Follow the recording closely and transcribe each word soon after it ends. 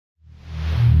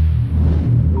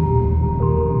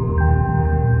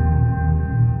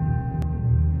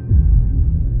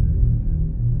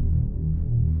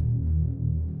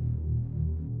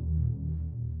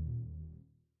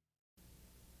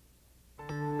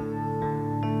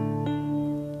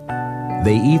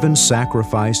They even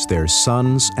sacrificed their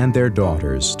sons and their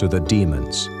daughters to the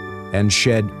demons and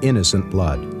shed innocent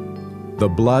blood, the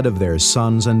blood of their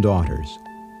sons and daughters.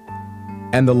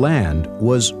 And the land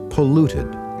was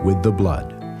polluted with the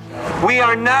blood. We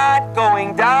are not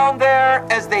going down there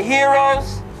as the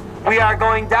heroes. We are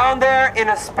going down there in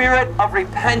a spirit of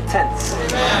repentance.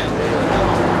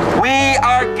 We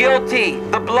are guilty.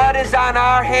 The blood is on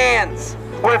our hands.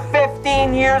 We're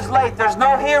 15 years late. There's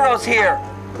no heroes here.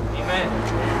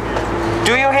 Amen.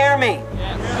 Do you hear me?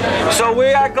 Yes. So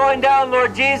we are going down.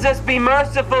 Lord Jesus, be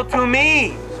merciful to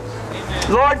me.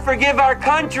 Amen. Lord, forgive our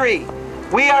country.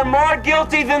 We are more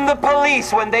guilty than the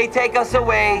police when they take us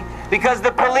away, because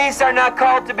the police are not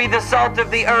called to be the salt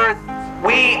of the earth.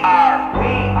 We are.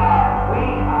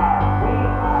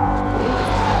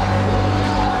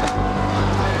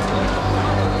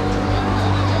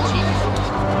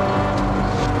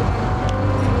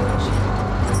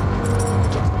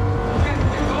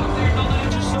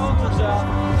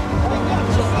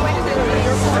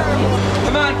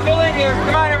 Come on, fill in here.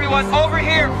 Come on, everyone. Over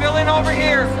here. Fill in over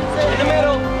here. In the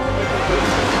middle.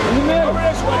 In the middle. Over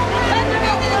this way.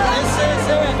 This is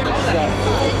it.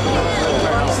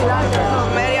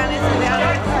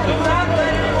 Do not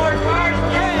let any more cars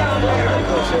get down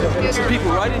there. There's some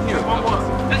people right in here.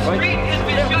 The street has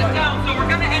been shut down, so we're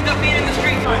going to end up being in the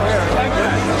street.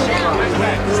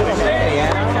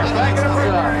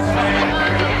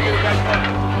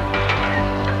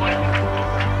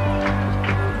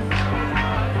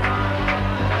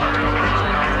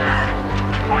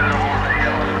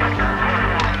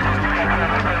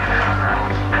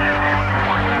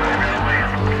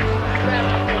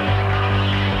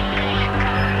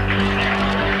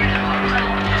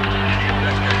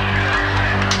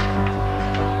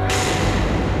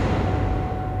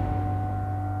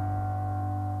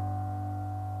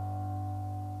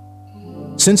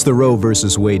 Since the Roe v.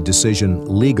 Wade decision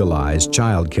legalized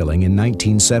child killing in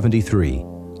 1973,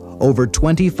 over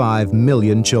 25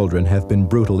 million children have been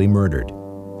brutally murdered.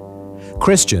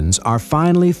 Christians are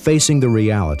finally facing the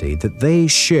reality that they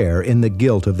share in the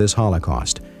guilt of this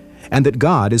Holocaust, and that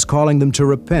God is calling them to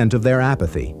repent of their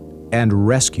apathy and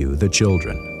rescue the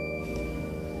children.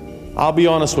 I'll be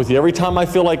honest with you, every time I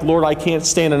feel like, Lord, I can't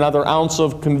stand another ounce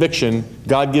of conviction,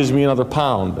 God gives me another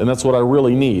pound, and that's what I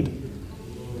really need.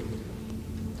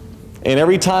 And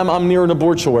every time I'm near an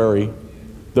abortuary,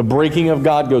 the breaking of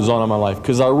God goes on in my life,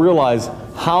 because I realize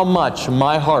how much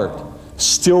my heart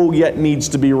still yet needs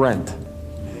to be rent.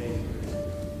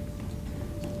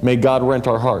 May God rent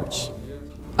our hearts.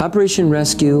 Operation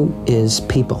Rescue is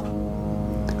people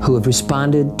who have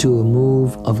responded to a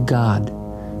move of God,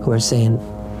 who are saying,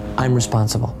 I'm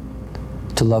responsible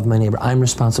to love my neighbor. I'm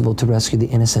responsible to rescue the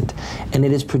innocent. And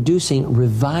it is producing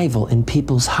revival in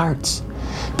people's hearts.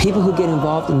 People who get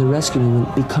involved in the rescue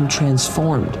movement become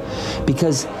transformed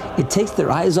because it takes their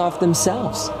eyes off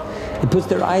themselves. It puts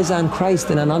their eyes on Christ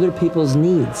and on other people's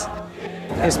needs.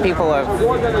 As people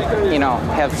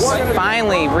have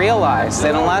finally realized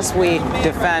that unless we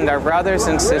defend our brothers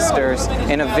and sisters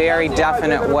in a very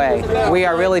definite way, we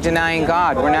are really denying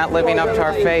God. We're not living up to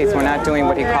our faith. We're not doing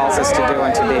what He calls us to do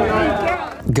and to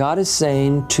be. God is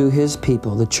saying to His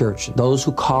people, the church, those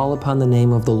who call upon the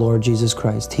name of the Lord Jesus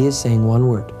Christ, He is saying one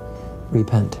word: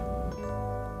 repent.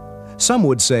 Some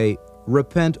would say,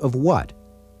 repent of what?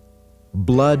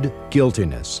 Blood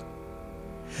guiltiness.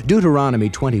 Deuteronomy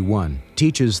 21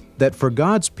 teaches that for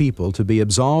God's people to be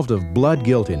absolved of blood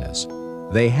guiltiness,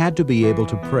 they had to be able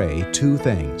to pray two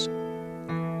things.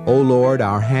 O Lord,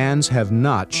 our hands have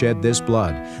not shed this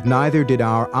blood, neither did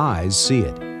our eyes see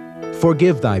it.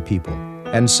 Forgive thy people,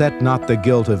 and set not the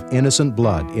guilt of innocent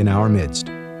blood in our midst.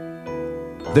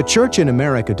 The church in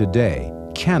America today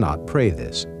cannot pray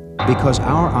this, because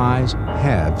our eyes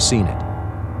have seen it.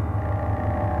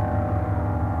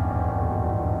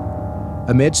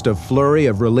 Amidst a flurry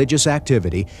of religious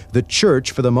activity, the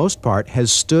church, for the most part,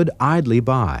 has stood idly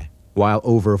by, while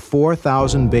over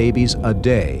 4,000 babies a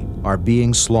day are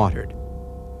being slaughtered.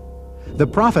 The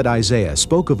prophet Isaiah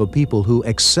spoke of a people who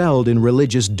excelled in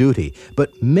religious duty,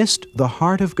 but missed the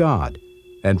heart of God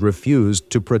and refused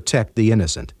to protect the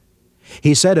innocent.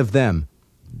 He said of them,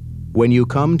 "When you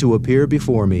come to appear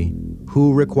before me,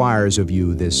 who requires of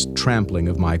you this trampling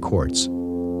of my courts?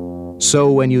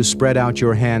 So when you spread out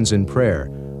your hands in prayer,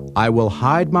 I will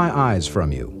hide my eyes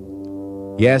from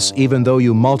you. Yes, even though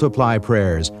you multiply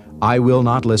prayers, I will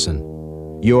not listen.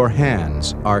 Your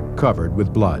hands are covered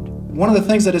with blood." One of the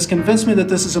things that has convinced me that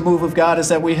this is a move of God is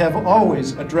that we have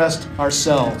always addressed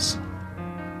ourselves,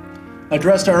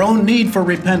 addressed our own need for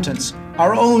repentance,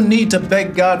 our own need to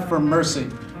beg God for mercy.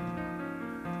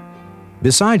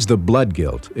 Besides the blood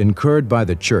guilt incurred by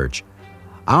the church,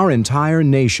 our entire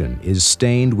nation is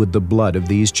stained with the blood of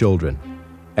these children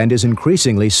and is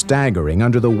increasingly staggering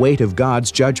under the weight of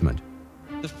God's judgment.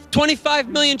 The 25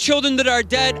 million children that are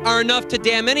dead are enough to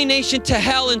damn any nation to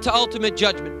hell and to ultimate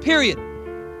judgment, period.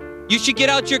 You should get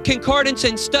out your concordance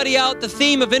and study out the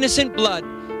theme of innocent blood.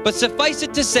 But suffice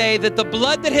it to say that the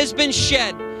blood that has been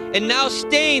shed and now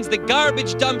stains the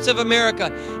garbage dumps of America,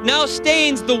 now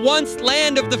stains the once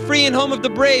land of the free and home of the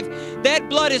brave, that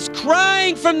blood is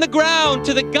crying from the ground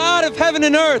to the God of heaven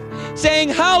and earth, saying,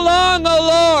 "How long, O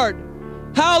Lord?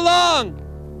 How long?"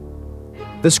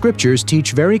 The scriptures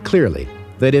teach very clearly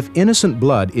that if innocent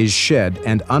blood is shed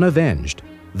and unavenged,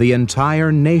 the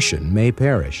entire nation may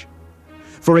perish.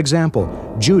 For example,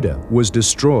 Judah was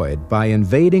destroyed by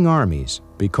invading armies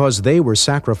because they were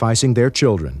sacrificing their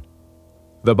children.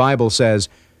 The Bible says,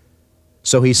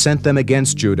 "So he sent them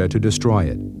against Judah to destroy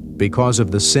it, because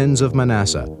of the sins of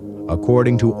Manasseh,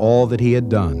 according to all that he had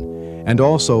done, and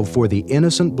also for the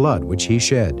innocent blood which he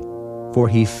shed. For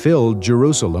he filled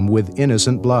Jerusalem with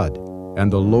innocent blood,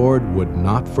 and the Lord would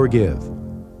not forgive."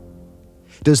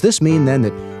 Does this mean then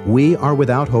that we are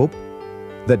without hope?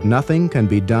 That nothing can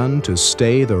be done to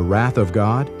stay the wrath of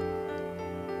God?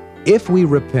 If we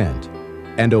repent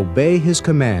and obey his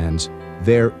commands,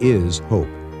 there is hope.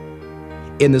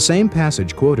 In the same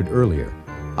passage quoted earlier,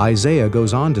 Isaiah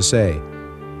goes on to say,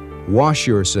 "Wash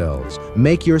yourselves,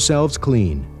 make yourselves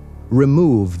clean,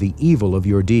 remove the evil of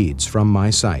your deeds from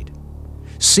my sight.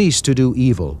 Cease to do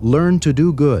evil, learn to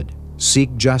do good,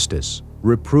 seek justice,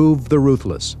 reprove the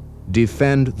ruthless,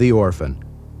 defend the orphan,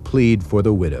 plead for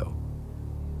the widow."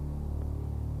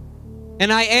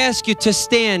 And I ask you to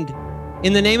stand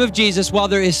in the name of Jesus while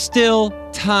there is still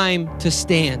time to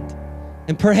stand.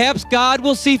 And perhaps God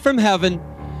will see from heaven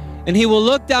and he will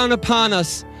look down upon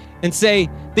us and say,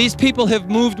 "These people have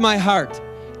moved my heart.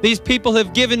 These people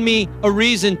have given me a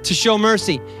reason to show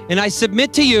mercy." And I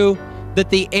submit to you that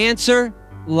the answer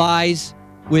lies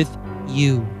with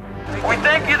you. We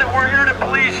thank you that we're here to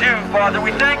please you, Father.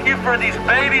 We thank you for these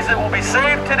babies that will be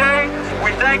saved today.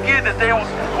 We thank you that they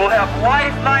will have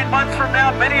life 9 months from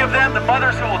now. Many of them, the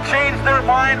mothers who will change their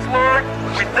minds, Lord.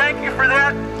 We thank you for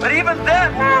that. But even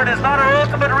that, Lord, is not our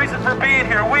ultimate reason for being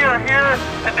here. We are here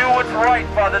to do what's right,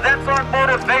 Father. That's our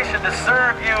motivation, to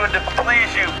serve you and to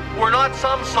please you. We're not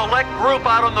some select group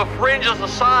out on the fringe of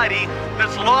society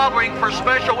that's lobbying for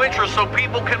special interests so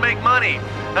people can make money.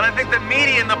 And I think the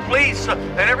media and the police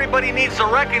and everybody needs to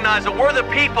recognize that we're the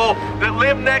people that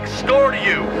live next door to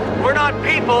you. We're not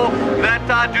people that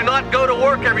do not go to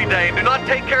work every day, do not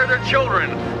take care of their children,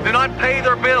 do not pay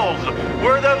their bills.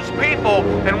 We're those people,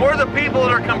 and we're the people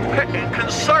that are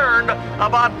concerned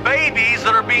about babies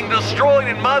that are being destroyed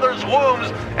in mothers'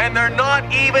 wombs, and they're not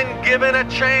even given a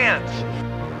chance.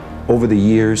 Over the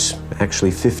years,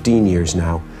 actually 15 years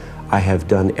now, I have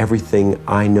done everything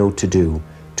I know to do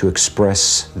to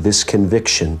express this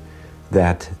conviction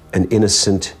that an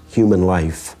innocent human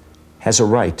life has a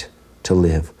right to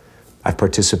live. I've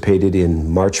participated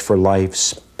in March for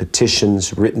Life's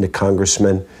petitions, written to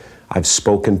congressmen. I've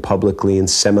spoken publicly in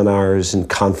seminars and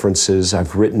conferences.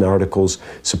 I've written articles,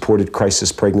 supported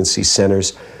crisis pregnancy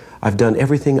centers. I've done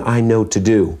everything I know to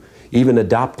do, even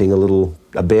adopting a little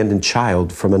abandoned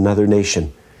child from another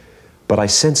nation. But I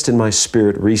sensed in my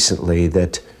spirit recently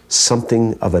that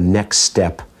something of a next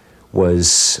step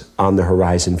was on the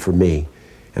horizon for me.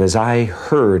 And as I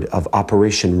heard of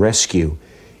Operation Rescue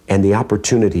and the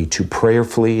opportunity to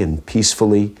prayerfully and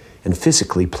peacefully and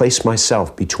physically place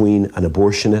myself between an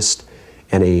abortionist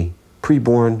and a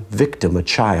preborn victim, a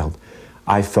child,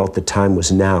 I felt the time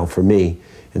was now for me.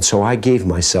 And so I gave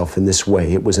myself in this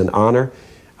way. It was an honor.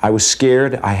 I was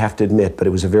scared, I have to admit, but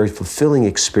it was a very fulfilling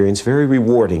experience, very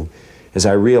rewarding, as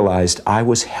I realized I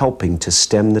was helping to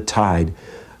stem the tide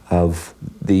of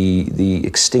the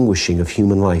extinguishing of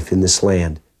human life in this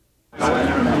land.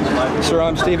 Sir,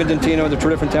 I'm Stephen Dentino of the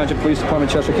Tredyffrin Township Police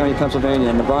Department, Chester County, Pennsylvania.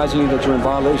 I'm advising you that you're in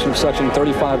violation of Section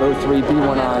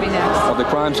 3503B1I of the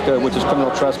Crimes Code, which is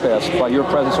criminal trespass, by your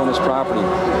presence on this property.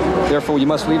 Therefore, you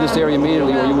must leave this area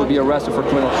immediately or you will be arrested for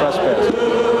criminal trespass.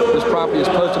 This property is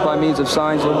posted by means of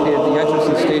signs located at the entrance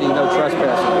and stating no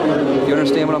trespassing. Do you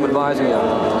understand what I'm advising you?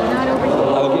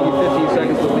 I will give you 15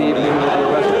 seconds to leave and you will be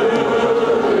arrested.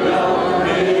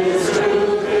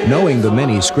 Knowing the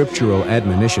many scriptural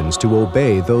admonitions to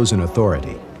obey those in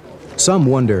authority, some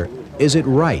wonder, is it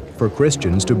right for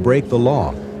Christians to break the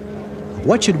law?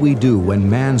 What should we do when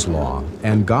man's law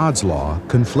and God's law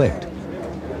conflict?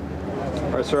 All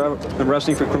right, sir, I'm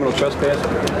arresting you for criminal trespass.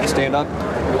 Stand up.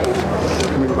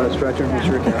 Come here by the stretcher. Make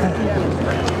sure you can.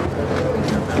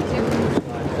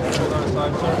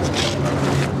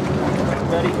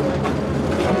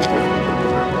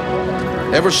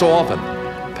 Ever so often,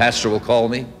 a pastor will call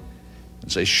me and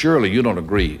say, surely you don't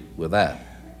agree with that.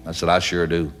 I said, I sure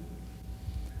do.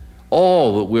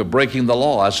 Oh, we're breaking the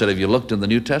law. I said, have you looked in the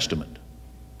New Testament?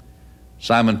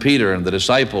 Simon Peter and the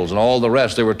disciples and all the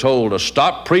rest, they were told to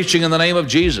stop preaching in the name of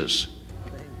Jesus.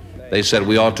 They said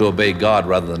we ought to obey God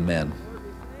rather than men.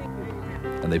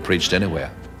 And they preached anyway,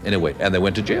 and they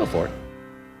went to jail for it.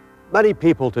 Many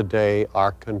people today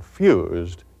are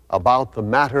confused about the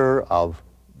matter of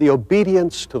the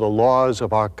obedience to the laws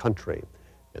of our country.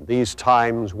 In these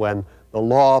times when the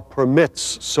law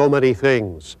permits so many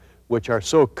things which are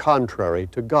so contrary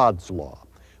to God's law.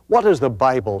 What does the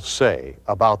Bible say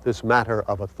about this matter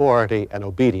of authority and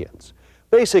obedience?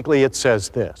 Basically, it says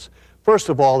this. First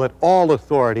of all, that all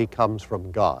authority comes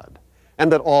from God,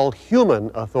 and that all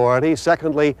human authority,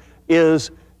 secondly,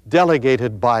 is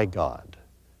delegated by God.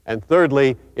 And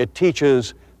thirdly, it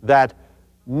teaches that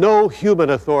no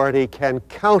human authority can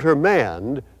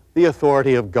countermand the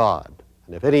authority of God.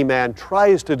 And if any man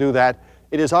tries to do that,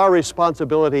 it is our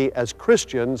responsibility as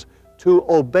Christians to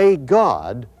obey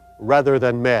God rather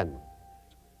than men.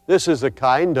 This is the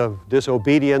kind of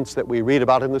disobedience that we read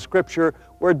about in the Scripture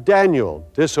where Daniel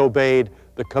disobeyed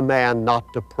the command not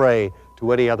to pray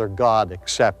to any other god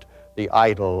except the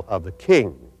idol of the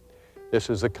king. This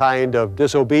is the kind of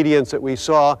disobedience that we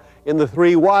saw in the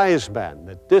three wise men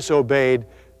that disobeyed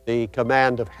the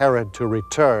command of Herod to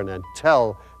return and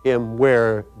tell him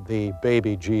where the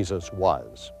baby Jesus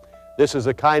was. This is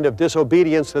the kind of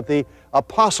disobedience that the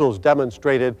apostles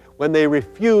demonstrated when they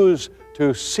refused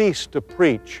to cease to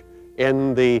preach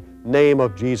in the name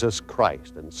of Jesus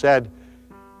Christ and said,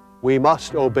 we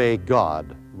must obey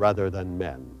God rather than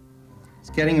men. Is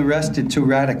getting arrested too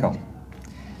radical?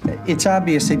 It's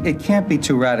obvious it can't be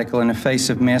too radical in the face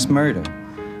of mass murder.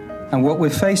 And what we're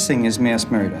facing is mass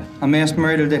murder, a mass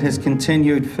murder that has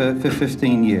continued for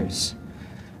 15 years.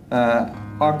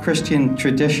 Our Christian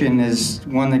tradition is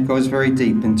one that goes very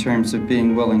deep in terms of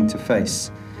being willing to face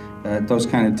those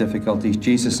kind of difficulties.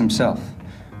 Jesus himself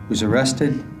was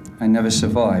arrested and never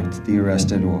survived the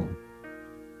arrest at all.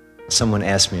 Someone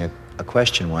asked me a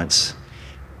question once.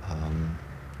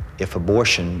 If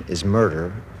abortion is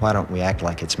murder, why don't we act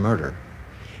like it's murder?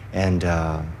 And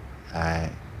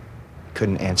I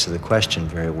couldn't answer the question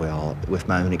very well with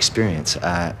my own experience.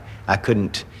 I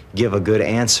couldn't give a good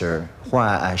answer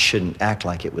why I shouldn't act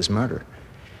like it was murder.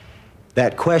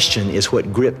 That question is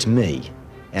what gripped me,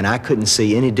 and I couldn't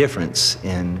see any difference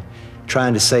in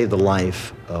trying to save the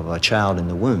life of a child in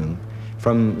the womb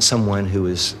from someone who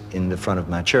was in the front of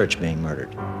my church being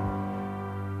murdered.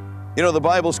 You know, the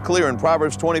Bible's clear in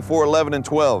Proverbs 24:11 and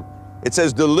 12. It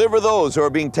says, deliver those who are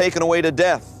being taken away to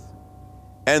death,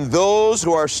 and those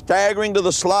who are staggering to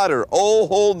the slaughter, oh,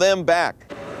 hold them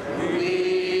back.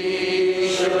 We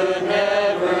should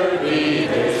never be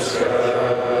discouraged.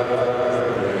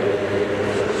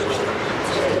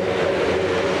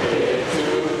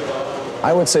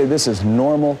 I would say this is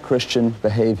normal Christian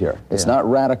behavior. It's not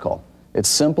radical. It's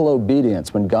simple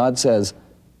obedience. When God says,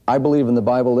 I believe in the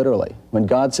Bible literally. When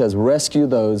God says, rescue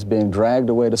those being dragged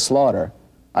away to slaughter,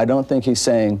 I don't think he's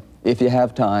saying, if you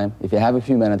have time, if you have a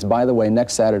few minutes, by the way,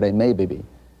 next Saturday, maybe.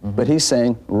 But he's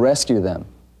saying, rescue them,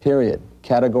 period,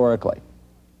 categorically.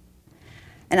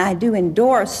 And I do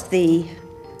endorse the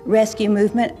rescue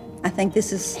movement. I think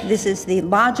this is the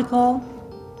logical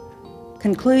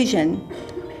conclusion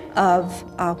of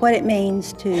what it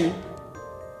means to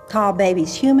call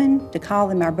babies human, to call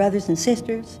them our brothers and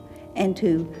sisters, and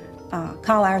to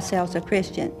call ourselves a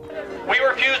Christian. We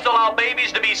refuse to allow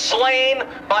babies to be slain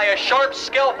by a sharp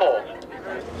scalpel.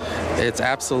 It's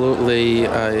absolutely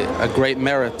a great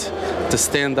merit to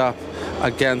stand up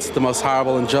against the most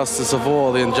horrible injustice of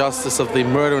all, the injustice of the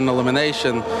murder and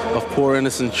elimination of poor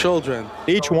innocent children.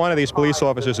 Each one of these police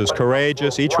officers is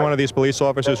courageous. Each one of these police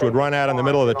officers would run out in the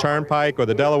middle of the Turnpike or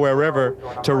the Delaware River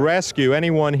to rescue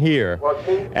anyone here.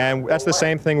 And that's the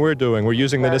same thing we're doing. We're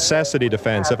using the necessity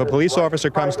defense. If a police officer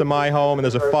comes to my home and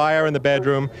there's a fire in the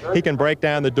bedroom, he can break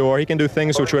down the door. He can do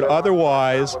things which would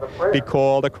otherwise be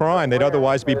called a crime. They'd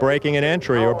otherwise be breaking an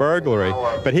entry or burglary.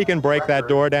 But he can break that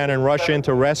door down and rush in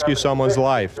to rescue someone's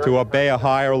life, to obey a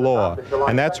higher law.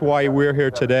 And that's why we're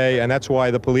here today, and that's why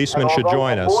the policemen should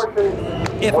join us.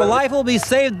 If a life will be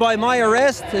saved by my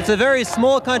arrest, it's a very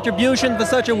small contribution for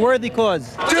such a worthy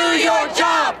cause. Do your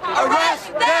job!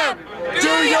 Arrest them!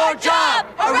 Do your job!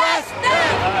 Arrest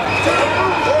them!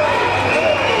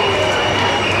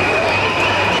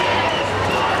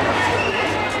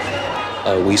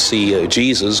 We see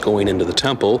Jesus going into the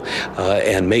temple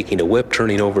and making a whip,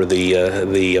 turning over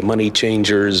the money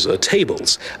changers'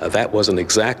 tables. That wasn't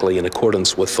exactly in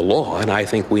accordance with the law, and I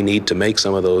think we need to make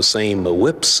some of those same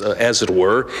whips, as it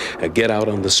were, get out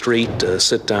on the street,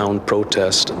 sit down,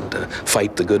 protest, and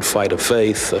fight the good fight of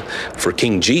faith for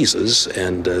King Jesus,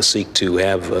 and seek to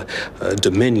have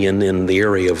dominion in the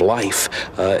area of life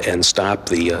and stop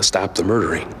the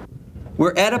murdering.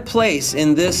 We're at a place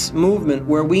in this movement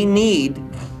where we need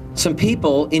some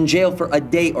people in jail for a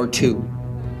day or two.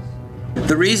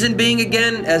 The reason being,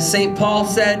 again, as St. Paul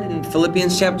said in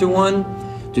Philippians chapter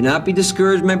 1, do not be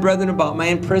discouraged, my brethren, about my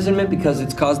imprisonment, because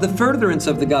it's caused the furtherance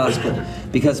of the gospel.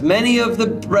 Because many of the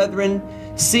brethren,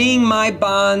 seeing my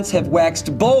bonds, have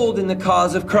waxed bold in the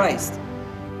cause of Christ.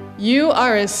 You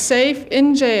are as safe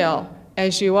in jail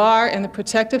as you are in the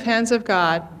protective hands of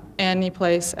God any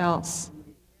place else.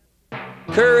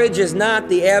 Courage is not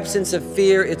the absence of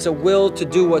fear, it's a will to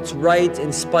do what's right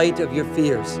in spite of your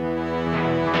fears.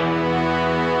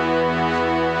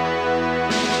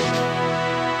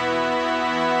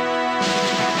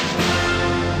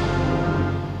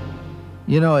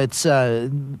 You know, it's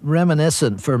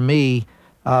reminiscent for me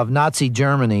of Nazi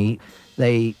Germany.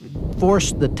 They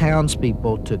forced the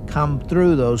townspeople to come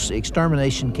through those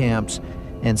extermination camps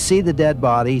and see the dead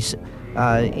bodies,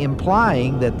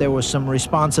 implying that there was some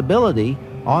responsibility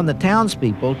on the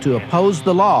townspeople to oppose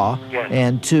the law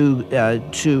and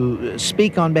to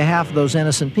speak on behalf of those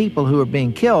innocent people who are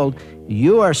being killed.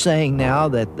 You are saying now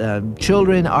that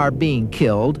children are being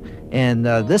killed, and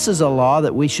this is a law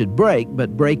that we should break,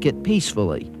 but break it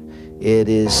peacefully. It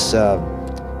is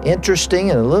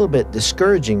interesting and a little bit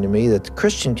discouraging to me that the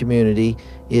Christian community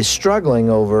is struggling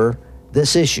over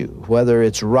this issue, whether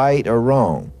it's right or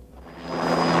wrong.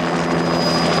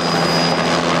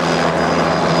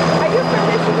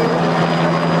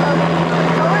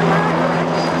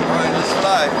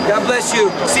 God bless you.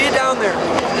 See you down there.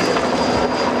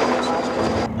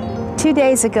 2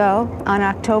 days ago, on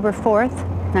October 4th,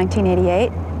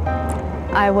 1988,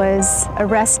 I was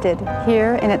arrested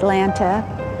here in Atlanta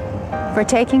for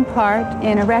taking part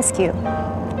in a rescue,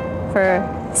 for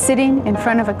sitting in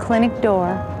front of a clinic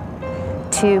door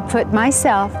to put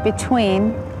myself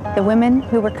between the women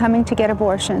who were coming to get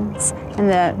abortions and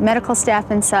the medical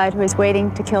staff inside who was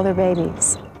waiting to kill their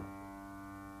babies.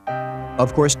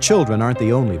 Of course, children aren't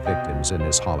the only victims in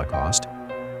this Holocaust.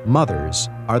 Mothers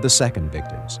are the second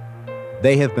victims.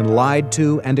 They have been lied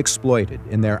to and exploited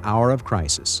in their hour of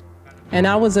crisis. And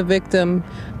I was a victim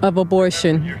of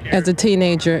abortion as a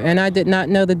teenager, and I did not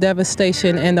know the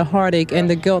devastation and the heartache and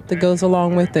the guilt that goes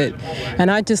along with it. And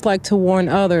I'd just like to warn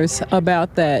others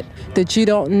about that you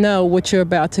don't know what you're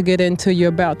about to get into. You're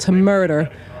about to murder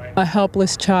a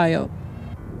helpless child.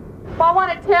 Well, I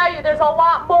want to tell you, there's a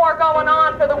lot more going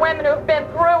on for the women who've been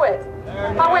through it.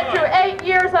 I went through 8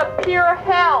 years of pure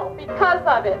hell because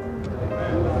of it.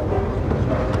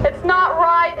 It's not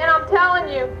right, and I'm telling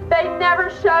you, they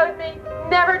never showed me,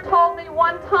 never told me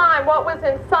one time what was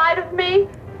inside of me.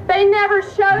 They never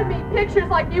showed me pictures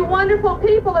like you wonderful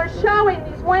people are showing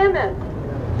these women.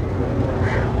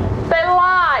 They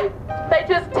lied. They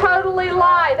just totally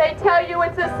lie. They tell you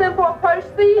it's a simple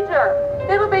procedure.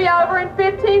 It'll be over in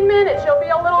 15 minutes. You'll be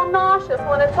a little nauseous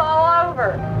when it's all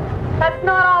over. That's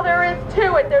not all there is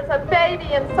to it. There's a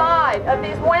baby inside of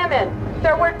these women.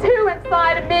 There were 2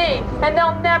 inside of me, and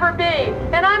they'll never be.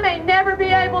 And I may never be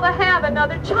able to have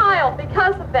another child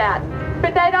because of that.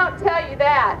 But they don't tell you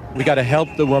that. We got to help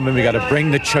the woman. We got to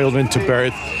bring the children to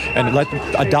birth and let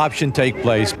adoption take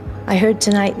place. I heard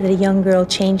tonight that a young girl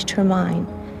changed her mind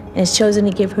and has chosen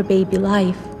to give her baby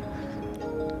life.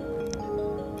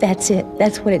 That's it.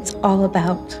 That's what it's all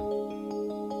about.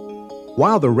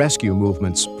 While the rescue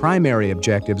movement's primary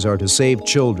objectives are to save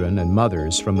children and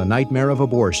mothers from the nightmare of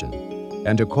abortion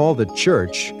and to call the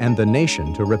church and the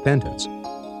nation to repentance,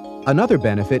 another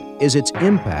benefit is its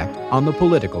impact on the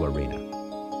political arena.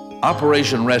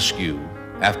 Operation Rescue,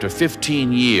 after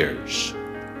 15 years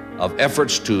of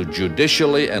efforts to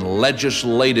judicially and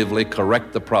legislatively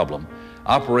correct the problem,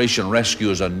 Operation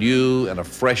Rescue is a new and a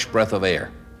fresh breath of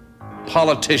air.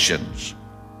 Politicians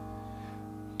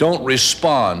don't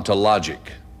respond to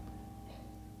logic.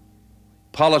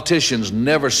 Politicians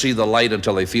never see the light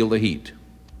until they feel the heat.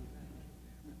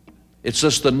 It's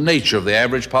just the nature of the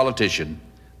average politician.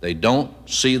 They don't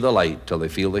see the light till they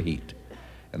feel the heat.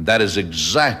 And that is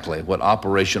exactly what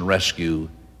Operation Rescue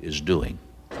is doing.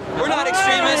 We're not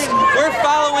extremists. We're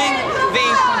following the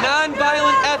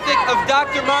nonviolent ethic of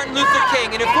Dr. Martin Luther King.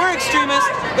 And if we're extremists,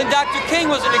 then Dr. King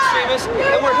was an extremist,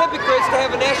 and we're hypocrites to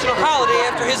have a national holiday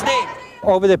after his name.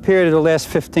 Over the period of the last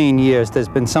 15 years, there's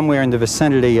been somewhere in the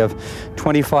vicinity of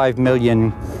 25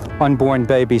 million unborn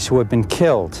babies who have been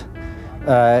killed.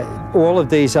 All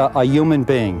of these are human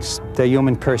beings. They're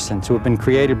human persons who have been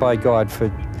created by God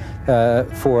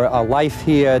for a life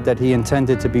here that He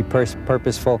intended to be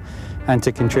purposeful and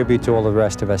to contribute to all the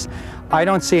rest of us. I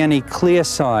don't see any clear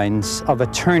signs of a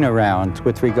turnaround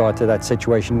with regard to that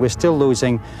situation. We're still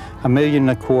losing $1.25 million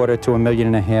to $1.5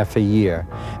 million a year.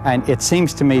 And it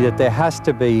seems to me that there has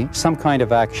to be some kind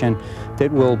of action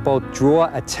that will both draw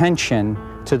attention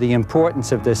to the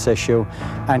importance of this issue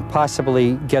and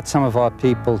possibly get some of our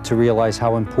people to realize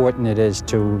how important it is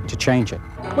to change it.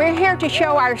 We're here to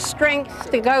show our strength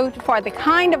to go for the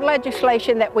kind of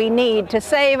legislation that we need to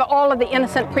save all of the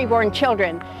innocent preborn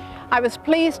children. I was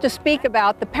pleased to speak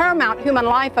about the Paramount Human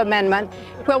Life Amendment,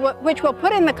 which will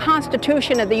put in the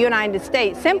Constitution of the United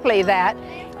States simply that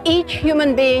each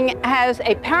human being has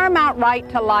a paramount right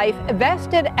to life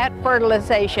vested at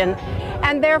fertilization,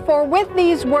 and therefore with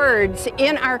these words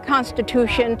in our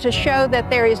Constitution to show that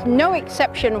there is no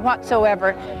exception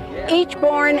whatsoever, each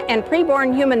born and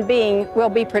preborn human being will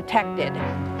be protected.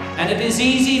 And it is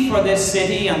easy for this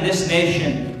city and this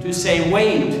nation to say,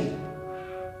 wait,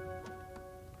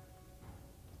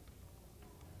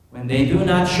 when they do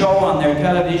not show on their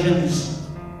televisions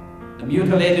the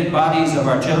mutilated bodies of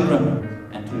our children.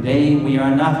 And today we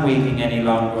are not waiting any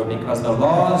longer, because the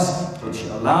laws which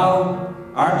allow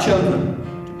our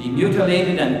children to be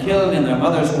mutilated and killed in their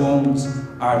mother's wombs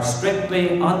are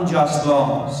strictly unjust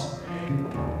laws.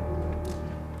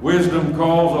 Wisdom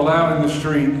calls aloud in the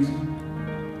streets.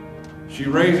 She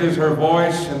raises her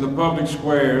voice in the public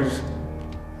squares.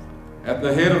 At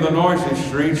the head of the noisy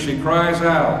streets, she cries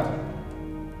out.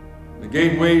 The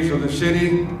gateways of the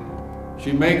city,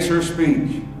 she makes her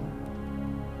speech.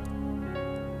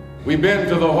 We've been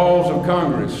to the halls of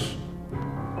Congress.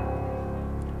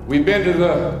 We've been to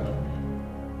the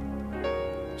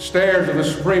stairs of the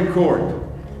Supreme Court.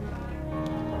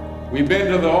 We've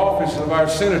been to the office of our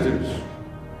senators.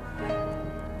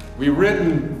 We've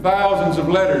written thousands of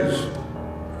letters.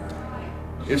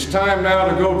 It's time now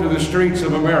to go to the streets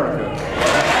of America.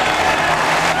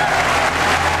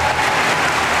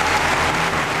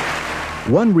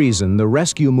 One reason the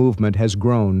rescue movement has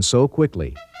grown so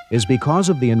quickly is because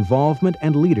of the involvement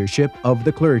and leadership of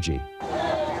the clergy.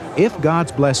 If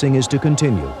God's blessing is to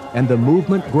continue and the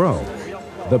movement grow,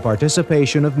 the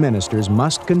participation of ministers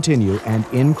must continue and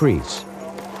increase.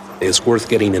 It's worth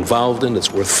getting involved in,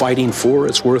 it's worth fighting for,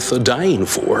 it's worth dying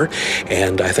for,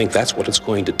 and I think that's what it's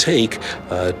going to take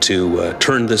to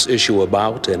turn this issue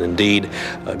about and indeed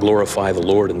glorify the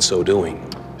Lord in so doing.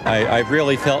 I've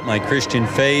really felt my Christian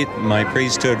faith, my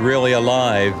priesthood really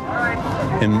alive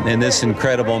in this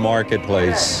incredible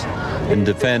marketplace, in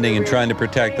defending and trying to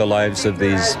protect the lives of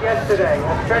these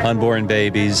unborn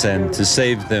babies and to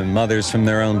save the mothers from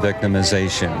their own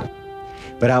victimization.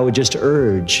 But I would just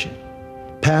urge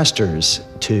pastors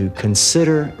to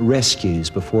consider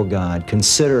rescues before God.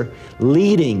 Consider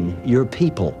leading your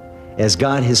people as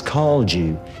God has called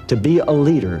you to be a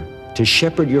leader, to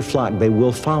shepherd your flock. They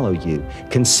will follow you.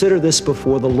 Consider this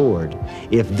before the Lord.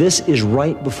 If this is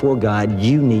right before God,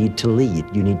 you need to lead.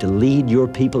 You need to lead your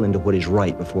people into what is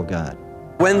right before God.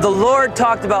 When the Lord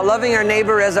talked about loving our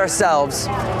neighbor as ourselves,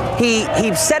 He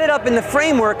set it up in the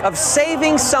framework of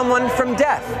saving someone from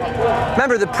death.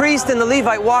 Remember, the priest and the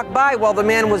Levite walked by while the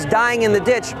man was dying in the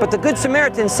ditch, but the Good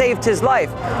Samaritan saved his life.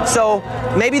 So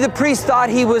maybe the priest thought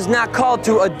he was not called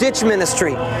to a ditch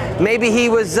ministry. Maybe he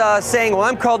was saying, well,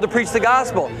 I'm called to preach the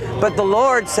gospel. But the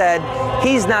Lord said,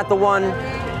 He's not the one,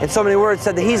 in so many words,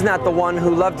 said that He's not the one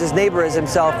who loved his neighbor as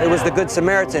himself. It was the Good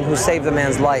Samaritan who saved the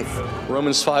man's life.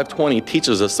 Romans 5:20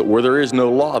 teaches us that where there is no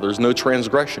law, there's no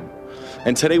transgression.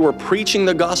 And today we're preaching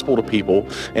the gospel to people,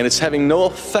 and it's having no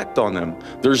effect on them.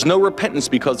 There's no repentance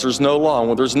because there's no law. And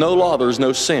when there's no law, there's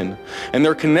no sin. And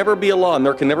there can never be a law, and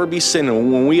there can never be sin.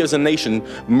 And when we as a nation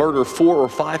murder 4,000 or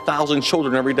 5,000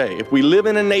 children every day, if we live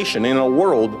in a nation, in a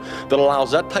world that allows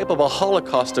that type of a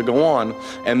Holocaust to go on,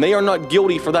 and they are not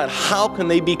guilty for that, how can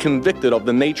they be convicted of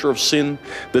the nature of sin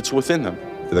that's within them?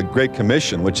 The Great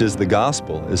Commission, which is the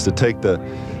gospel, is to take the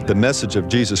message of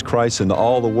Jesus Christ into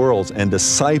all the worlds and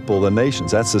disciple the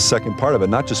nations. That's the second part of it,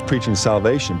 not just preaching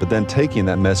salvation, but then taking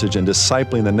that message and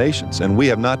discipling the nations. And we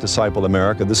have not discipled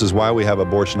America. This is why we have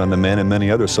abortion on demand and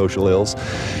many other social ills.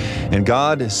 And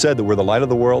God has said that we're the light of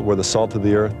the world, we're the salt of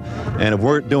the earth, and if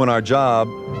we're doing our job,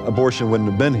 abortion wouldn't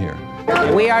have been here.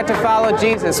 We are to follow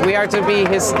Jesus. We are to be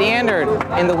his standard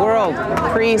in the world.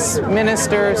 Priests,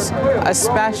 ministers,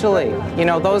 especially, you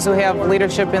know, those who have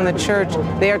leadership in the church,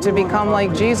 they are to become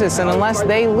like Jesus. And unless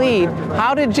they lead,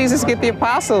 how did Jesus get the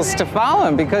apostles to follow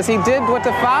him? Because he did what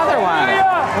the Father wanted.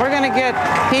 We're going to get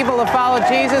people to follow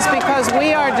Jesus because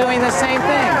we are doing the same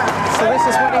thing. So this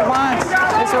is what he wants.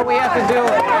 This is what we have to do.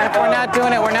 And if we're not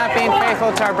doing it, we're not being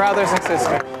faithful to our brothers and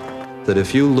sisters. That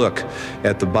if you look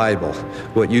at the Bible,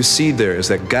 what you see there is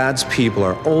that God's people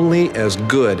are only as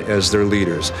good as their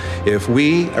leaders. If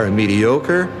we are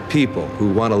mediocre people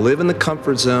who want to live in the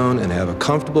comfort zone and have a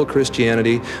comfortable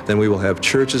Christianity, then we will have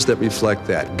churches that reflect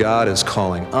that. God is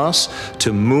calling us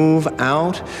to move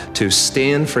out, to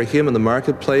stand for him in the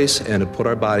marketplace, and to put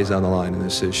our bodies on the line in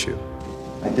this issue.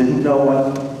 I didn't know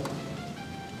what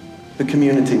the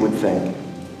community would think,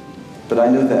 but I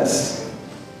knew this.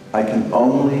 I can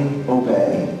only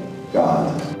obey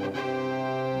God.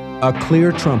 A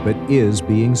clear trumpet is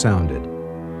being sounded.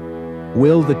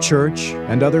 Will the church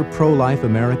and other pro-life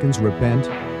Americans repent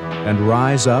and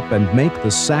rise up and make the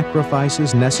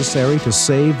sacrifices necessary to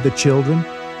save the children,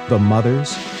 the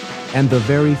mothers, and the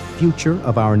very future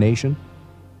of our nation?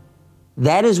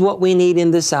 That is what we need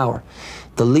in this hour.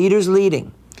 The leaders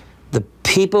leading, the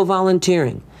people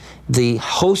volunteering, the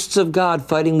hosts of God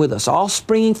fighting with us, all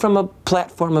springing from a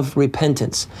platform of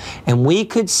repentance. And we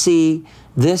could see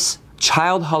this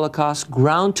child holocaust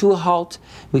ground to a halt.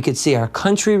 We could see our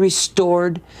country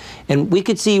restored. And we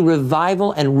could see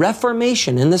revival and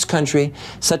reformation in this country,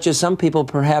 such as some people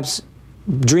perhaps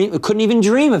couldn't even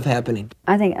dream of happening.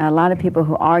 I think a lot of people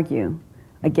who argue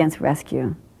against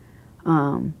rescue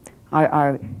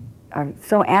are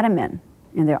so adamant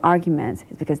in their arguments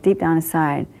because deep down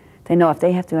inside, they know if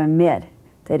they have to admit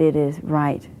that it is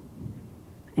right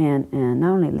and not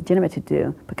only legitimate to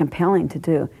do, but compelling to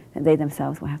do, that they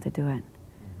themselves will have to do it.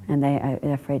 And they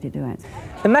are afraid to do it.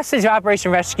 The message of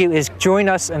Operation Rescue is join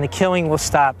us and the killing will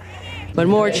stop. But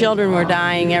more children were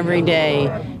dying every day,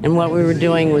 and what we were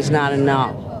doing was not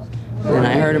enough. And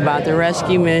I heard about the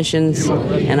rescue missions,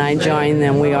 and I joined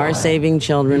them. We are saving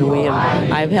children.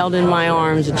 I've held in my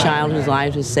arms a child whose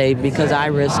life was saved because I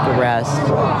risked arrest.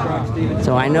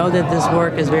 So I know that this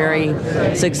work is very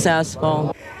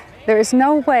successful. There is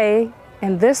no way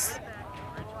in this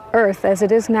earth as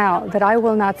it is now that I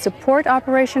will not support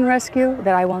Operation Rescue,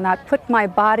 that I will not put my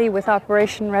body with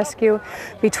Operation Rescue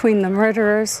between the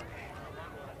murderers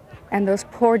and those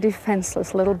poor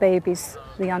defenseless little babies,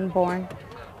 the unborn.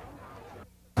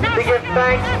 To give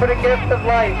thanks for the gift of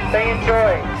life they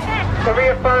enjoy, to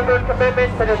reaffirm their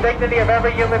commitment to the dignity of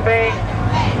every human being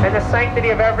and the sanctity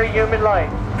of every human life.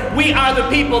 We are the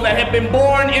people that have been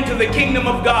born into the kingdom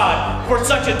of God for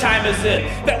such a time as this.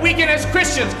 That we can, as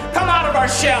Christians, come out of our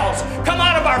shells, come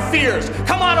out of our fears,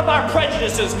 come out of our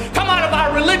prejudices, come out of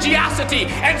our religiosity,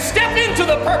 and step into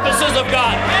the purposes of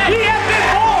God. We have been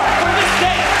born for this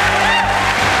day.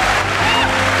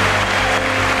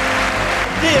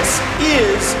 This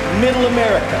is Middle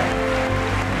America.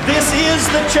 This is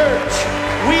the church.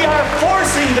 We are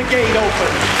forcing the gate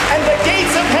open, and the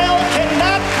gates of hell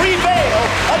cannot prevail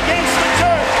against the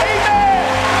church. Amen!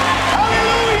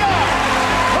 Hallelujah!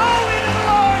 Glory to the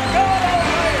Lord God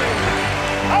Almighty!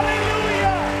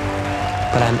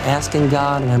 Hallelujah! But I'm asking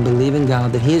God and I'm believing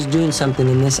God that he is doing something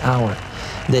in this hour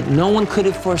that no one could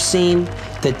have foreseen,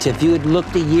 that if you had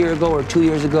looked a year ago or 2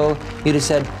 years ago, you'd have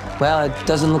said, well, it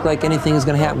doesn't look like anything is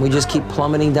going to happen. We just keep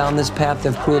plummeting down this path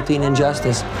of cruelty and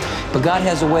injustice. But God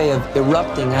has a way of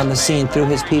erupting on the scene through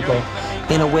his people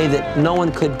in a way that no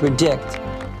one could predict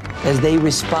as they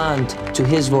respond to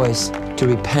his voice to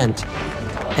repent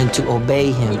and to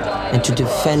obey him and to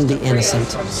defend the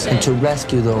innocent and to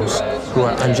rescue those who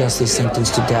are unjustly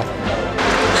sentenced to death.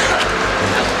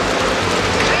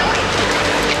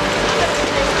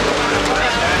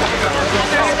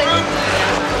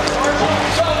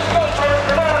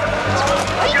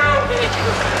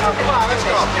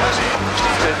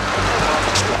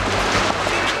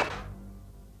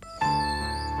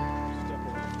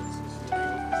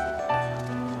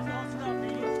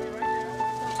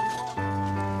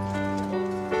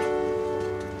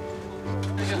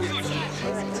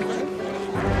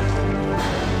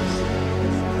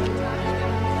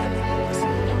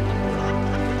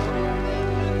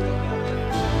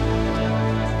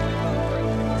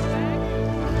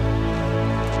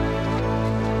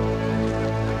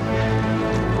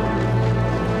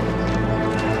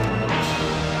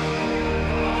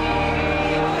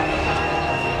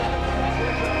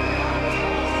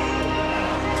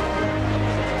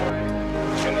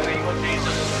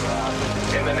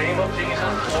 In the name of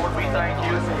Jesus, Lord, we thank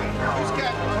you